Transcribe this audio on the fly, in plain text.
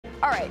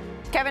All right,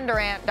 Kevin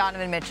Durant,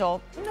 Donovan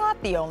Mitchell,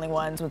 not the only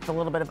ones with a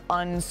little bit of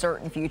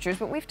uncertain futures,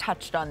 but we've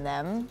touched on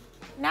them.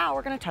 Now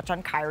we're going to touch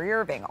on Kyrie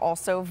Irving,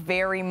 also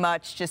very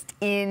much just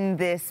in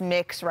this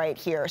mix right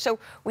here. So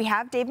we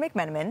have Dave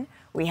McMenamin,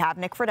 we have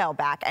Nick Friedell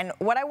back, and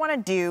what I want to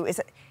do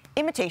is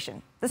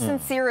imitation, the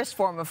sincerest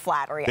form of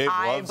flattery, Dave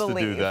I loves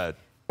believe. to do that.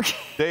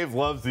 Dave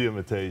loves the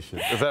imitation.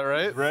 Is that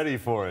right? He's ready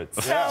for it.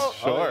 So, yeah,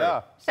 sure.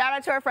 Yeah. Shout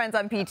out to our friends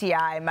on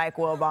PTI, Mike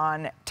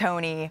Wilbon,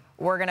 Tony.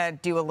 We're going to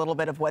do a little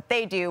bit of what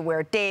they do,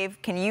 where Dave,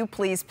 can you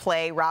please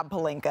play Rob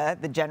Pelinka,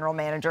 the general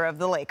manager of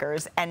the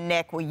Lakers? And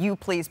Nick, will you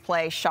please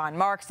play Sean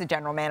Marks, the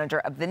general manager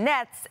of the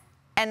Nets?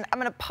 And I'm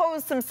going to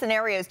pose some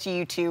scenarios to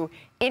you two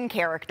in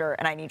character,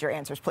 and I need your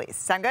answers, please.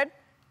 Sound good?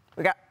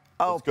 We got,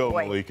 oh, Let's go,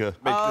 boy. Malika.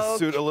 Make the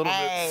suit a little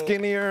bit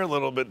skinnier, a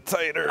little bit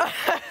tighter.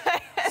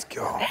 Let's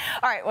go. All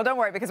right, well, don't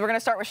worry, because we're going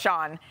to start with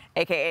Sean,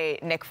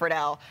 a.k.a. Nick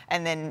Friedell.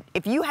 And then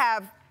if you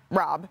have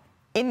Rob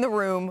in the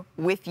room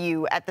with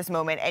you at this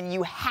moment and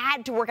you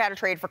had to work out a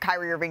trade for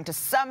Kyrie Irving to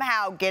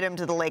somehow get him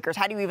to the Lakers,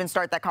 how do you even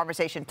start that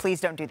conversation? Please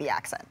don't do the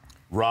accent.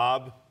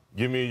 Rob,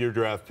 give me your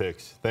draft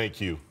picks. Thank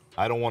you.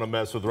 I don't want to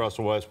mess with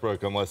Russell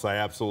Westbrook unless I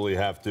absolutely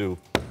have to.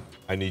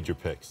 I need your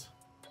picks.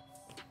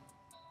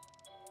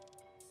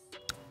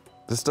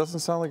 This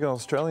doesn't sound like an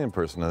Australian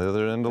person on the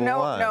other end of the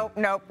line.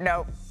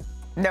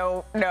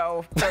 No,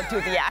 don't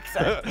do the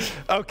accent.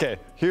 Okay,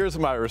 here's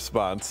my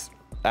response,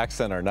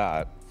 accent or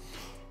not.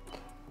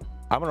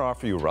 I'm going to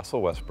offer you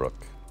Russell Westbrook.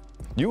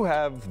 You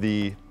have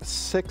the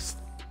 6th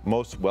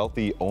most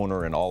wealthy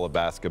owner in all of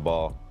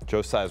basketball.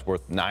 Joe Tsai's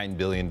worth $9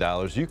 billion.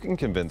 You can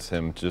convince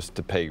him just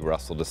to pay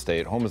Russell to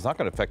stay at home. It's not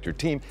going to affect your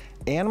team.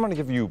 And I'm going to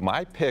give you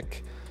my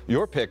pick,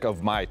 your pick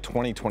of my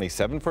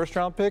 2027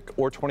 first-round pick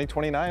or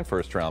 2029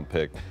 first-round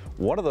pick.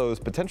 One of those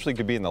potentially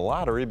could be in the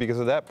lottery because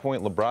at that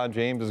point, LeBron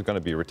James is going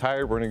to be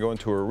retired. We're going to go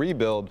into a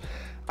rebuild.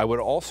 I would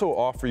also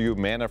offer you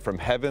manna from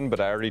heaven, but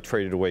I already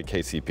traded away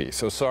KCP.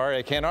 So sorry,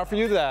 I can't offer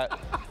you that.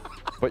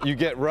 But you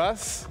get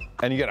Russ,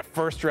 and you get a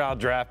first-round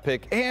draft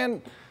pick.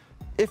 And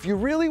if you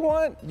really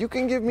want, you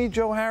can give me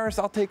Joe Harris.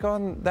 I'll take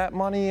on that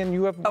money, and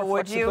you have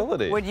more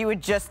flexibility. Would you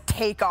just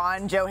take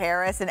on Joe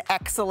Harris, an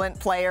excellent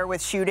player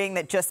with shooting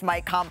that just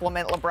might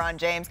complement LeBron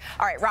James?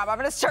 All right, Rob, I'm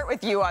going to start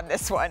with you on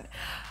this one.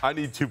 I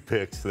need 2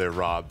 picks there,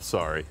 Rob.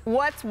 Sorry.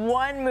 What's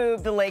one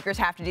move the Lakers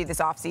have to do this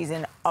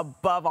offseason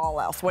above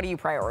all else? What are you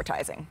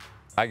prioritizing?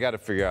 I got to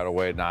figure out a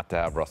way not to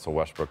have Russell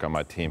Westbrook on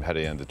my team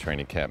heading into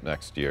training camp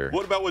next year.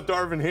 What about what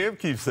Darvin Ham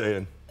keeps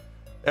saying?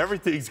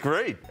 Everything's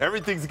great.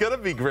 Everything's going to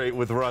be great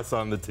with Russ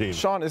on the team.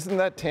 Sean, isn't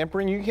that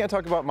tampering? You can't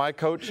talk about my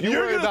coach. You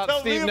You're worry gonna about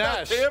tell Steve me about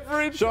Nash.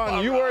 tampering?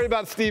 Sean, you worry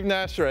about Steve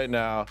Nash right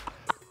now.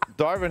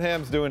 Darvin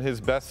Ham's doing his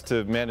best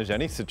to manage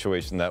any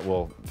situation that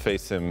will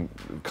face him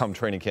come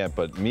training camp.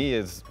 But me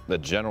as the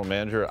general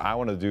manager, I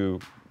want to do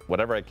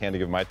whatever I can to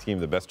give my team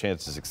the best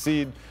chance to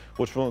succeed,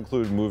 which will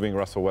include moving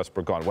Russell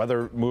Westbrook on,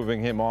 whether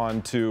moving him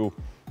on to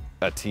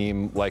a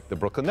team like the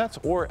Brooklyn Nets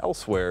or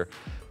elsewhere.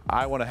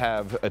 I want to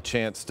have a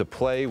chance to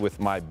play with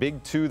my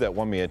big 2 that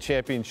won me a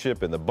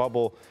championship in the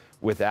bubble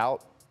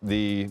without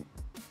the,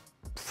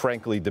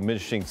 frankly,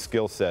 diminishing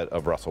skill set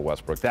of Russell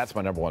Westbrook. That's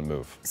my #1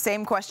 move.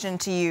 Same question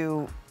to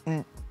you,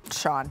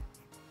 Sean.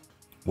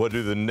 What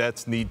do the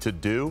Nets need to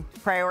do?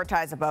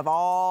 Prioritize above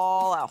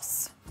all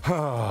else.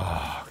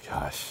 Oh,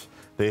 gosh.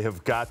 They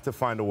have got to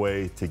find a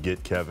way to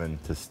get Kevin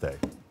to stay.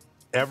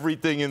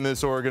 Everything in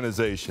this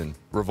organization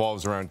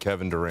revolves around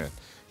Kevin Durant.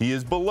 He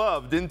is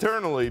beloved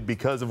internally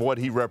because of what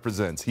he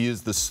represents. He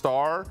is the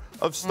star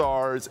of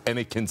stars, and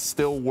it can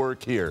still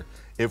work here.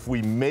 If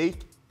we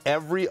make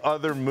every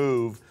other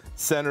move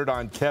centered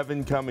on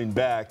Kevin coming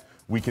back,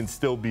 we can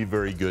still be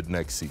very good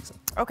next season.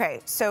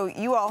 Okay, so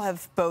you all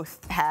have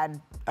both had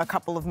a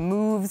couple of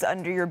moves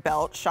under your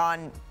belt.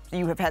 Sean,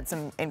 you have had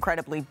some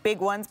incredibly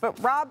big ones,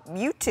 but Rob,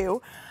 you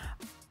too.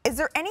 Is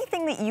there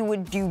anything that you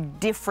would do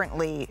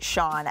differently,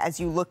 Sean, as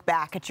you look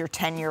back at your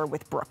tenure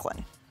with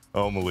Brooklyn?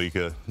 Oh,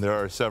 Malika, there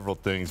are several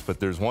things, but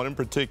there's one in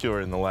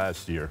particular in the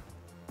last year.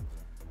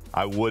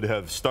 I would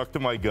have stuck to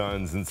my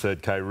guns and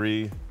said,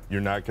 Kyrie, you're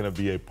not going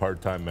to be a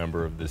part-time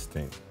member of this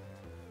team.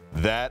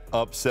 That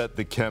upset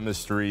the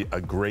chemistry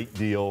a great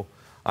deal.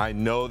 I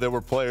know there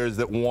were players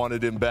that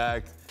wanted him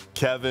back.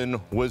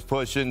 Kevin was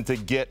pushing to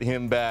get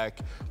him back.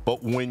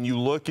 But when you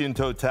look in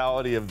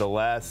totality of the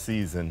last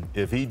season,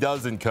 if he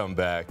doesn't come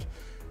back,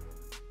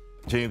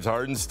 James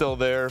Harden's still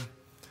there.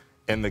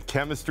 And the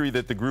chemistry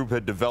that the group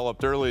had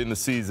developed early in the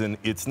season,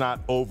 it's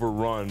not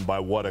overrun by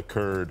what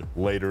occurred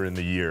later in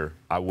the year.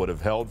 I would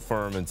have held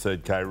firm and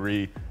said,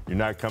 Kyrie, you're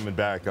not coming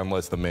back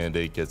unless the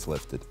mandate gets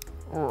lifted.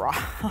 Rob.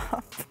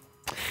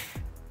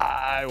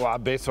 Well,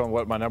 based on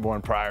what my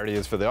 #1 priority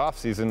is for the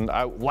offseason,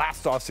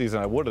 last offseason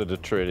I would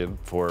have traded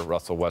for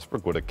Russell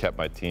Westbrook, would have kept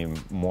my team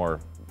more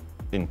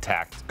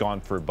intact, gone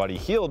for Buddy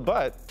Hield.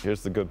 But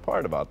here's the good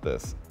part about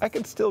this. I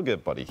can still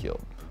get Buddy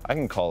Hield. I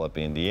can call up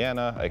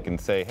Indiana. I can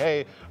say,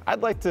 hey,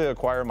 I'd like to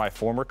acquire my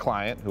former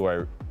client, who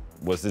I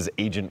was his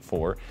agent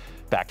for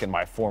back in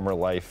my former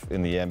life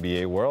in the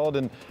NBA world.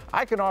 And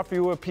I can offer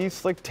you a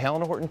piece like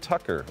Talen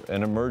Horton-Tucker,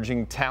 an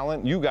emerging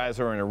talent. You guys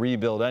are in a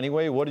rebuild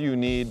anyway. What do you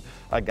need?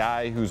 A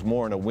guy who's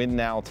more in a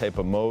win-now type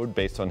of mode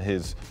based on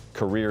his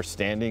career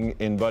standing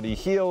in Buddy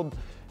Hield.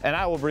 And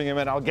I will bring him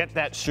in. I'll get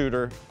that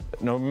shooter.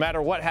 No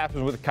matter what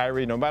happens with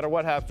Kyrie, no matter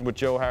what happens with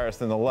Joe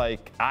Harris and the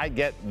like, I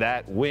get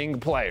that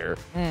wing player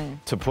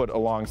to put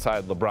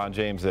alongside LeBron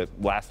James that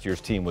last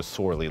year's team was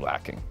sorely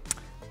lacking.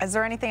 Is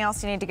there anything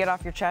else you need to get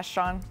off your chest,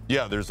 Sean?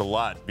 Yeah, there's a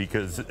lot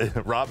because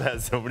Rob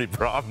has so many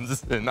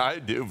problems than I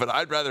do, but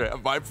I'd rather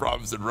have my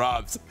problems than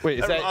Rob's. Wait,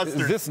 is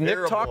this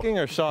Nick talking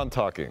or Sean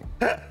talking?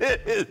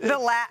 The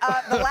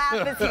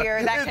laugh is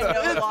here. That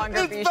can no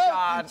longer be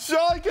Sean.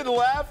 Sean can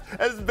laugh.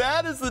 As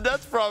bad as the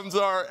Nets problems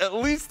are, at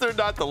least they're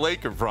not the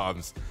Laker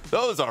problems.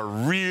 Those are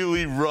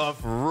really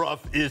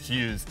rough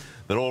issues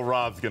that old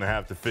Rob's going to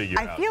have to figure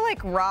out. I feel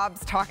like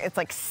Rob's talk, it's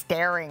like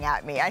staring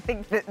at me. I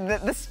think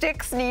the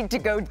sticks need to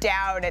go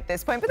down at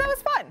this point, but that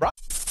was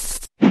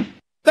fun.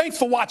 Thanks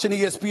for watching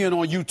ESPN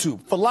on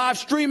YouTube. For live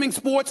streaming,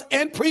 sports,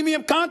 and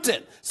premium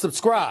content,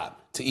 subscribe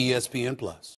to ESPN+.